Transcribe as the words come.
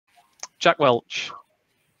Jack Welch.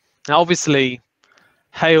 Now, obviously,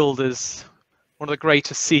 hailed as one of the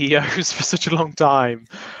greatest CEOs for such a long time,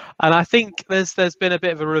 and I think there's been a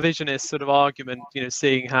bit of a revisionist sort of argument, you know,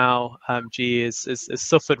 seeing how GE has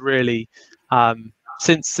suffered really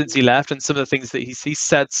since he left, and some of the things that he's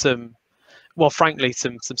said some, well, frankly,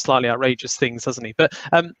 some slightly outrageous things, hasn't he? But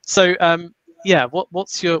yeah,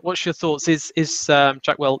 what's your thoughts? Is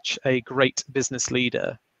Jack Welch a great business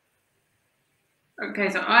leader?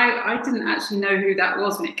 Okay, so I didn't actually know who that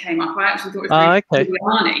was when it came up. I actually thought it was Okay.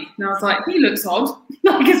 Giuliani, and I was like, he looks odd.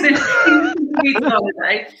 Like I said, he's on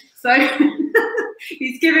holiday, so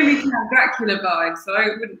he's giving me kind of Dracula vibes. So I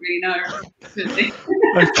wouldn't really know.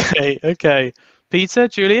 Okay. Peter,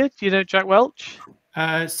 Julia, do you know Jack Welch?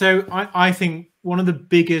 So I think one of the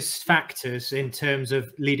biggest factors in terms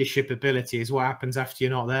of leadership ability is what happens after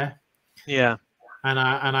you're not there. Yeah. And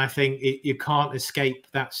I think you can't escape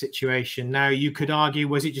that situation. Now, you could argue,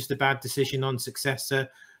 was it just a bad decision on successor,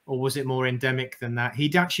 or was it more endemic than that?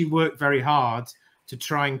 He'd actually worked very hard to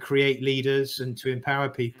try and create leaders and to empower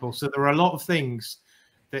people. So there are a lot of things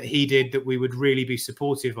that he did that we would really be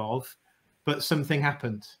supportive of, but something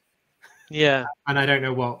happened. Yeah. And I don't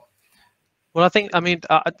know what. Well, I mean,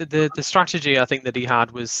 the strategy I think that he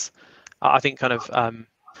had was, I think, kind of,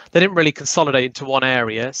 they didn't really consolidate into one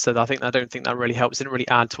area, so I don't think that really helps. It didn't really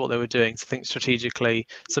add to what they were doing. So I think strategically,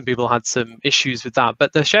 some people had some issues with that.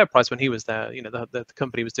 But the share price when he was there, you know, the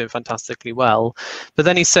company was doing fantastically well. But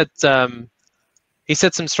then he said some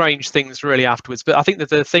strange things really afterwards. But I think that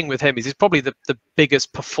the thing with him is he's probably the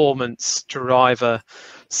biggest performance driver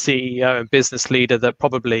CEO and business leader that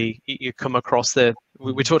probably you come across there.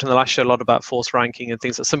 We talked in the last show a lot about force ranking and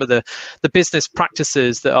things like some of the business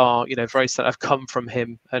practices that are, you know, have come from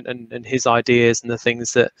him and his ideas and the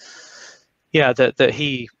things that, yeah, that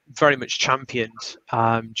he very much championed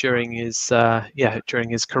during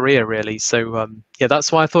his career really. So yeah,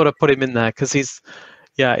 that's why I thought I'd put him in there, because he's,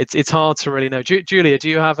 yeah, it's hard to really know. Julia, do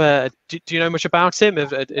you have do you know much about him?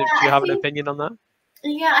 Do you have an opinion on that?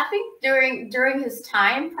 Yeah, I think during his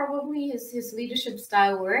time, probably his leadership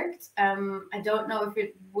style worked. I don't know if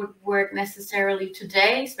it would work necessarily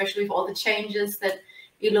today, especially with all the changes that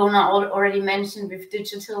Ilona already mentioned with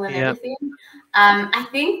digital and everything. I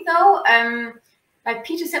think though, like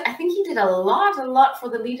Peter said, I think he did a lot for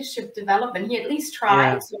the leadership development. He at least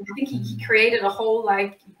tried. Yeah. So I think he created a whole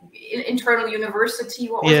like internal university.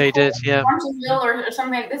 What was it he did. Yeah, or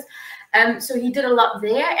something like this. So he did a lot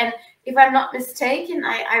there. And if I'm not mistaken,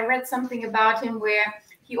 I read something about him where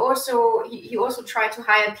he also tried to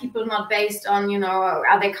hire people not based on, you know,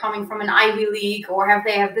 are they coming from an Ivy League or have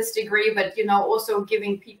this degree, but, you know, also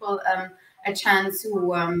giving people a chance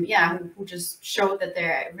who just show that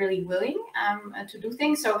they're really willing to do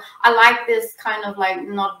things. So I like this kind of like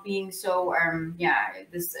not being so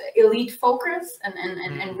this elite focus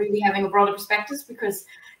and really having a broader perspective, because,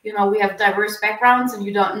 you know, we have diverse backgrounds and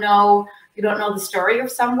you don't know the story of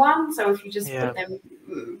someone. So if you just put them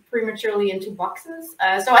prematurely into boxes.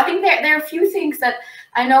 So I think there are a few things that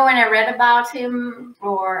I know when I read about him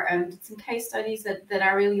or did some case studies that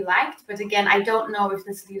I really liked. But again, I don't know if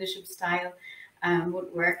this leadership style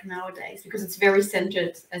would work nowadays, because it's very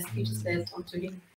centered, as Peter said, onto him.